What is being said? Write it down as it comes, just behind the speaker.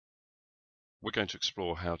we're going to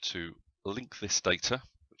explore how to link this data,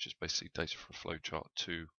 which is basically data from a flowchart,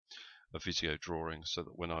 to a Visio drawing, so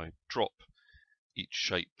that when I drop each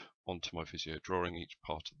shape onto my Visio drawing, each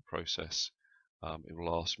part of the process, it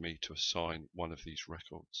will ask me to assign one of these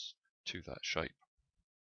records to that shape.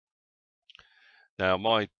 Now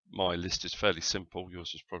my list is fairly simple.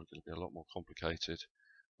 Yours is probably going to be a lot more complicated.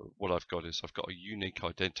 But what I've got is I've got a unique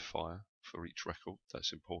identifier for each record.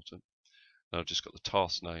 That's important. And I've just got the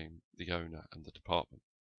task name, the owner, and the department.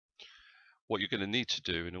 What you're going to need to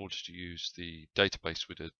do in order to use the database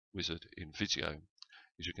wizard in Visio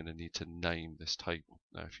is you're going to need to name this table.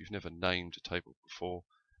 Now, if you've never named a table before,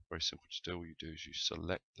 very simple to do. All you do is you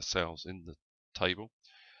select the cells in the table,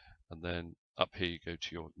 and then up here you go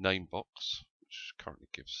to your name box, which currently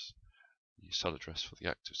gives the cell address for the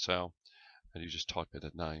active cell, and you just type in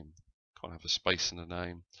a name. Can't have a space in a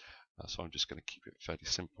name, so I'm just going to keep it fairly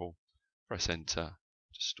simple. Press enter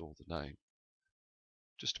to store the name.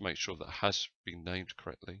 Just to make sure that it has been named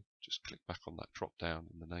correctly, just click back on that drop down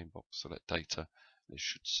in the name box, select data, and it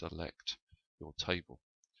should select your table.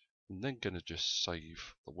 I'm then going to just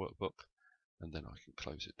save the workbook, and then I can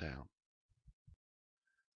close it down.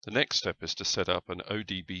 The next step is to set up an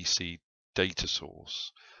ODBC data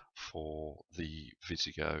source for the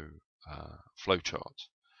Visio flowchart,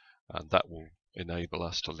 and that will enable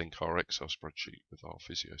us to link our Excel spreadsheet with our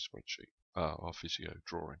Visio spreadsheet, our Visio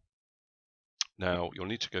drawing. Now you'll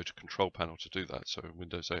need to go to Control Panel to do that. So in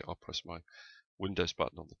Windows 8, I'll press my Windows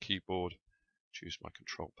button on the keyboard, choose my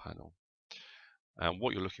Control Panel, and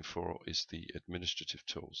what you're looking for is the administrative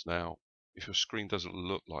tools. Now, if your screen doesn't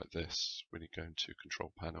look like this when you go into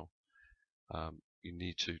Control Panel, you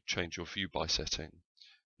need to change your view by setting.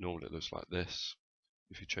 Normally it looks like this.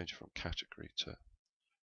 If you change it from category to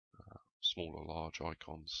small or large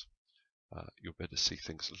icons, you'll be able to see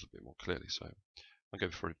things a little bit more clearly. So I'm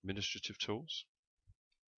going for administrative tools,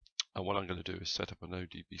 and what I'm going to do is set up an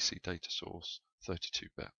ODBC data source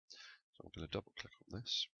 32-bit. So I'm going to double click on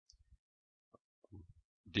this. I'm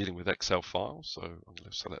dealing with Excel files, so I'm going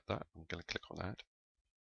to select that. I'm going to click on add.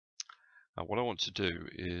 And what I want to do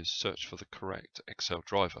is search for the correct Excel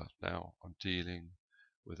driver. Now I'm dealing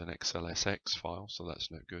with an XLSX file, so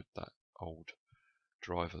that's no good, that old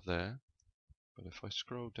driver there. But if I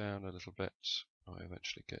scroll down a little bit, I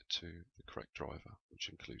eventually get to the correct driver, which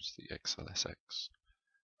includes the XLSX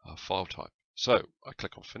file type. So I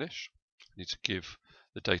click on finish. I need to give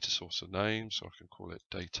the data source a name, so I can call it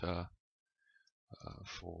data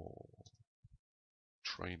for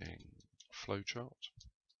training flowchart.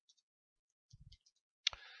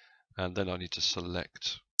 And then I need to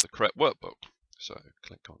select the correct workbook. So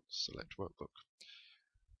click on select workbook,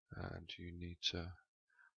 and you need to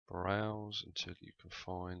browse until you can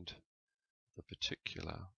find the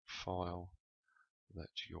particular file that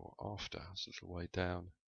you're after. It's a little way down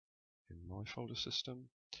in my folder system,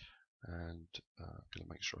 and I'm going to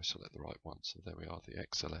make sure I select the right one. So there we are, the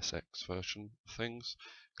XLSX version of things.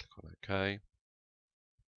 Click on OK.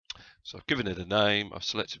 So I've given it a name, I've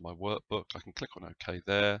selected my workbook, I can click on OK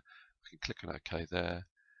there, I can click on OK there,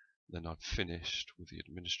 then I've finished with the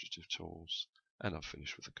administrative tools, and I've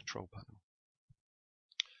finished with the control panel.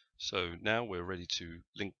 So now we're ready to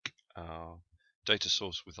link our data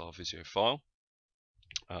source with our Visio file.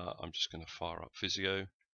 I'm just going to fire up Visio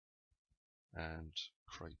and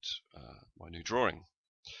create my new drawing.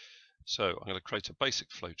 So I'm going to create a basic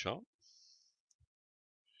flowchart.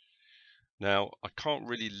 Now I can't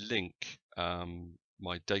really link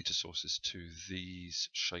my data sources to these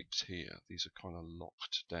shapes here. These are kind of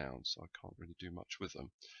locked down, so I can't really do much with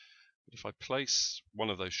them. But if I place one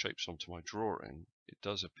of those shapes onto my drawing, it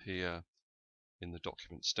does appear in the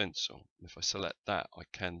document stencil. And if I select that, I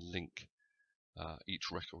can link each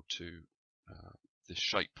record to this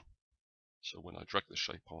shape. So when I drag the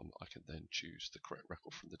shape on, I can then choose the correct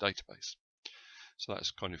record from the database. So that's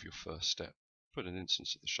kind of your first step. Put an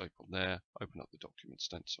instance of the shape on there, open up the document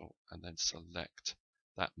stencil, and then select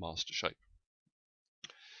that master shape.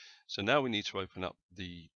 So now we need to open up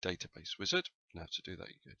the database wizard. Now to do that,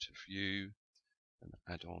 you go to View and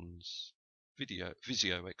Add-ons,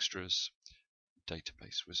 Visio Extras,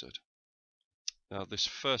 Database Wizard. Now this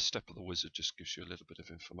first step of the wizard just gives you a little bit of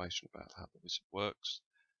information about how the wizard works.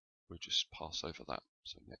 We'll just pass over that.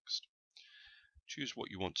 So next. Choose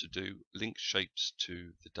what you want to do, link shapes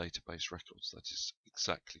to the database records. That is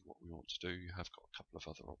exactly what we want to do. You have got a couple of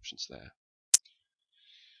other options there.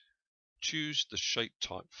 Choose the shape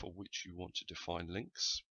type for which you want to define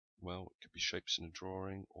links. Well, it could be shapes in a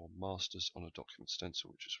drawing or masters on a document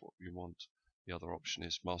stencil, which is what you want. The other option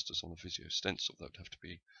is masters on a Visio stencil. That would have to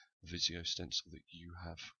be a Visio stencil that you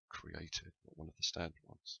have created, not one of the standard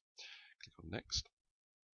ones. Click on Next.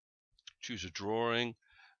 Choose a drawing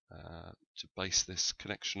to base this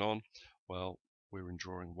connection on. Well, we're in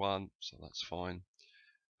drawing 1, so that's fine.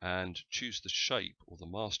 And choose the shape or the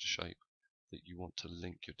master shape that you want to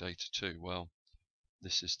link your data to. Well,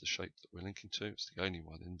 this is the shape that we're linking to. It's the only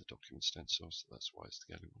one in the document stencil, so that's why it's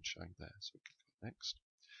the only one showing there. So we click on Next.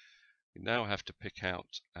 We now have to pick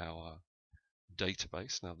out our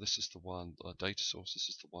database. Now this is the one, our data source, this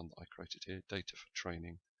is the one that I created here, Data for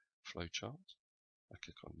Training Flowchart. I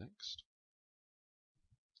click on Next.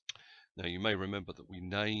 Now you may remember that we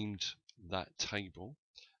named that table.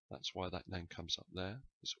 That's why that name comes up there.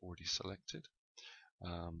 It's already selected.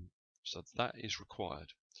 So that is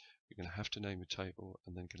required. You're going to have to name a table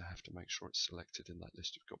and then going to have to make sure it's selected in that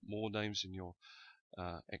list. If you've got more names in your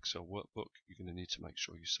Excel workbook, you're going to need to make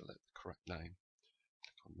sure you select the correct name.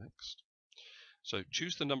 Click on Next. So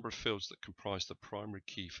choose the number of fields that comprise the primary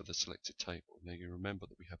key for the selected table. Now you remember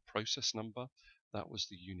that we have process number. That was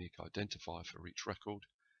the unique identifier for each record.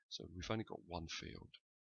 So we've only got one field.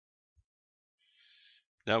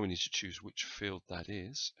 Now we need to choose which field that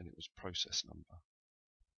is, and it was process number.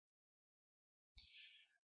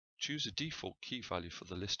 Choose a default key value for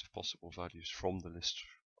the list of possible values from the list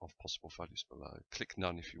of possible values below. Click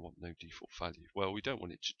None if you want no default value. Well, we don't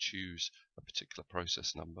want it to choose a particular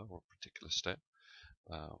process number or a particular step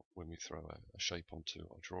when we throw a shape onto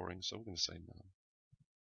our drawing, so we're going to say None.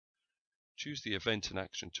 Choose the event and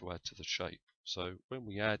action to add to the shape. So when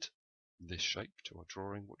we add this shape to our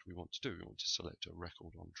drawing, what do we want to do? We want to select a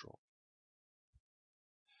record on drop.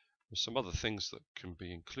 There's some other things that can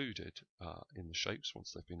be included in the shapes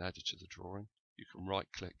once they've been added to the drawing. You can right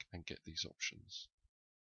click and get these options.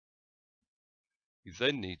 You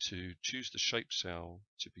then need to choose the shape cell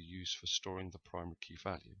to be used for storing the primary key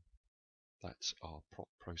value. That's our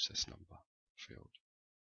process number field.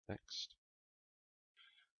 Next.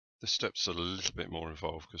 The steps are a little bit more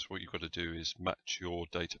involved because what you've got to do is match your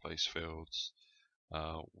database fields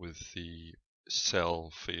with the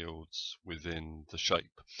cell fields within the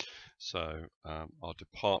shape. So our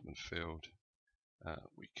department field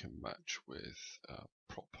we can match with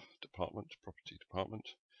property department.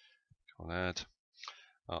 Click on Add.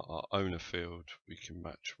 Our owner field we can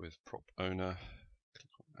match with prop owner.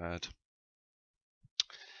 Click on Add.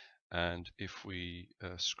 And if we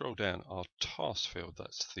scroll down, our task field,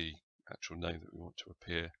 that's the actual name that we want to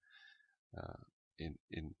appear in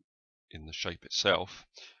the shape itself.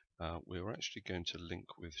 We're actually going to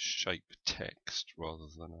link with shape text rather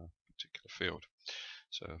than a particular field.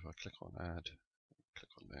 So if I click on Add,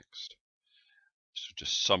 click on Next, this will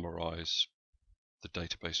just summarize the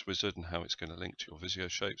database wizard and how it's going to link to your Visio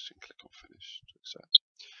shapes, and click on Finish to accept.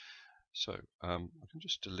 So I can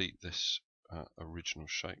just delete this original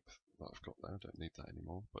shape that I've got there. I don't need that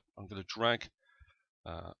anymore, but I'm going to drag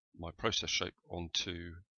my process shape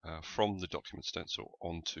onto from the document stencil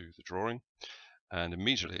onto the drawing, and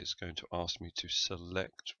immediately it's going to ask me to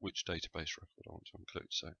select which database record I want to include.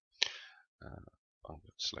 So I'm going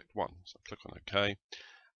to select one, so click on OK,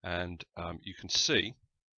 and you can see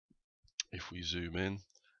if we zoom in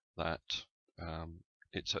that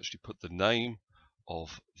it's actually put the name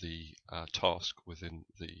of the task within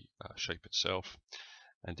the shape itself.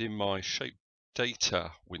 And in my shape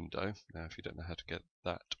data window, now if you don't know how to get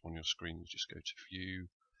that on your screen, you just go to View,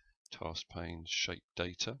 Task Pane, Shape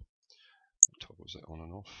Data, toggles it on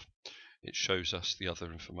and off. It shows us the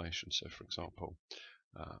other information. So for example,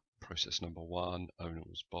 process number 1, owner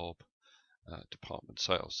was Bob, department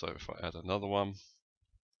sales. So if I add another one,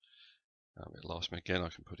 it'll ask me again, I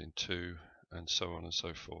can put in 2, and so on and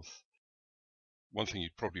so forth. One thing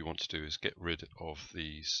you'd probably want to do is get rid of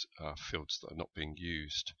these fields that are not being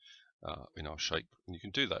used in our shape. And you can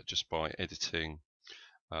do that just by editing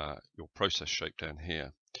your process shape down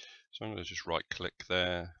here. So I'm going to just right click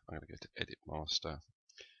there. I'm going to go to Edit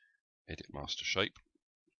Master Shape.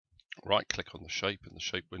 Right click on the shape in the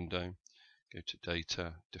shape window. Go to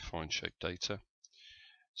Data, Define Shape Data.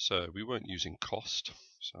 So we weren't using cost,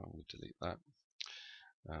 so I'm going to delete that.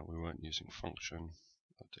 We weren't using function,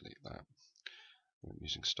 I'll delete that. We weren't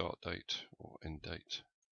using start date or end date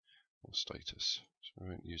or status. So we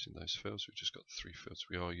weren't using those fields, we've just got the 3 fields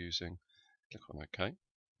we are using. Click on OK.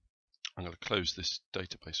 I'm going to close this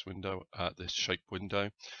database window, this shape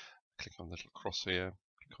window. Click on the little cross here,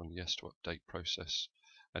 click on Yes to update process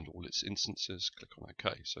and all its instances, click on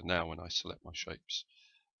OK. So now when I select my shapes,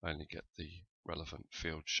 I only get the relevant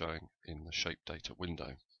field showing in the shape data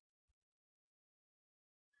window.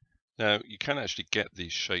 Now you can actually get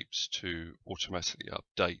these shapes to automatically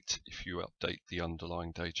update if you update the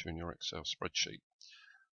underlying data in your Excel spreadsheet.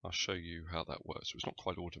 I'll show you how that works. So it's not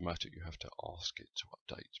quite automatic, you have to ask it to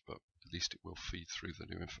update, but at least it will feed through the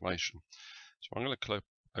new information. So I'm going to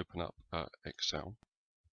open up Excel,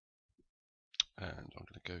 and I'm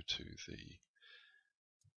going to go to the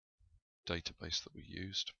database that we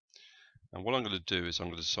used. And what I'm going to do is I'm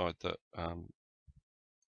going to decide that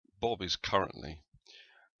Bob is currently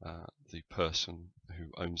the person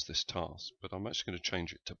who owns this task, but I'm actually going to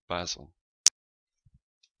change it to Basil.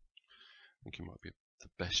 I think he might be the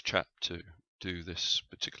best chap to do this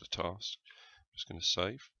particular task. I'm just going to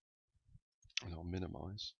save, and I'll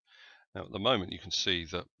minimize. Now at the moment you can see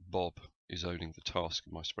that Bob is owning the task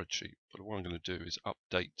in my spreadsheet, but what I'm going to do is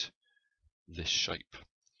update this shape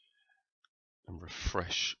and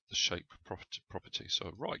refresh the shape property. So I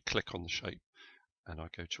right click on the shape and I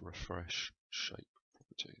go to refresh shape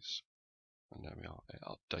properties, and there we are, it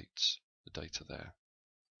updates the data there.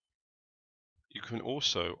 You can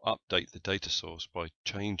also update the data source by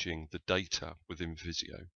changing the data within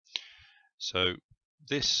Visio. So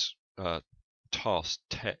this task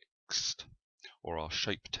text, or our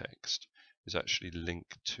shape text, is actually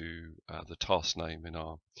linked to the task name in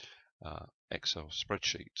our Excel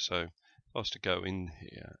spreadsheet. So if I was to go in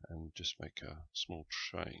here and just make a small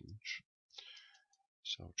change,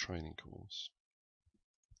 so training course.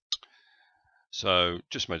 So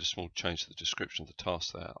just made a small change to the description of the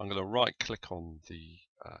task there. I'm going to right click on the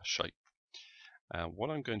shape, and what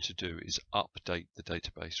I'm going to do is update the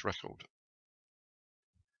database record.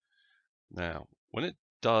 Now when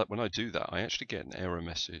I do that, I actually get an error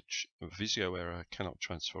message, a Visio error, cannot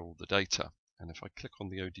transfer all the data. And if I click on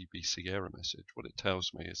the ODBC error message, what it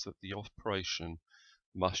tells me is that the operation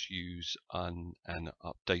must use an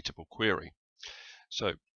updatable query.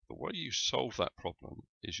 So the way you solve that problem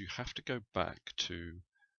is you have to go back to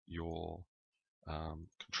your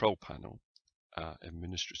control panel,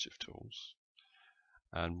 administrative tools,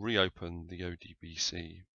 and reopen the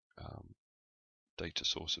ODBC data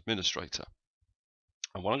source administrator.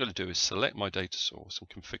 And what I'm going to do is select my data source and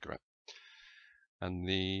configure it. And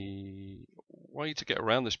the way to get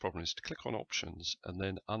around this problem is to click on options and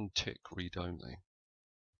then untick read only.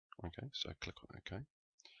 Okay, so click on OK.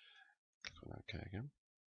 Click on OK again.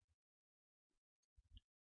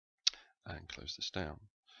 And close this down.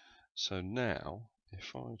 So now,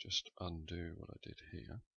 if I just undo what I did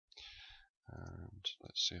here, and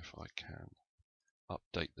let's see if I can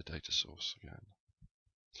update the data source again.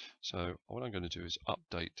 So what I'm going to do is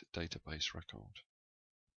update database record,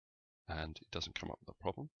 and it doesn't come up with a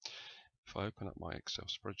problem. If I open up my Excel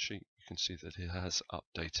spreadsheet, you can see that it has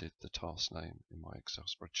updated the task name in my Excel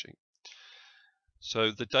spreadsheet.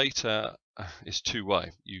 So the data is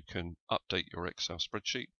two-way. You can update your Excel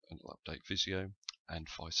spreadsheet and it'll update Visio, and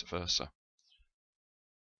vice versa.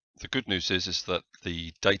 The good news is that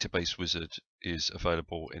the database wizard is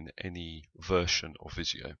available in any version of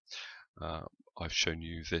Visio. I've shown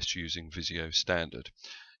you this using Visio Standard.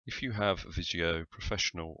 If you have Visio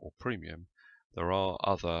Professional or Premium, there are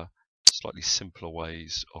other slightly simpler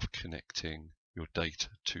ways of connecting your data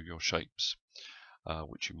to your shapes,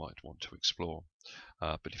 which you might want to explore.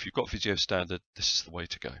 But if you've got Visio Standard, this is the way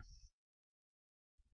to go.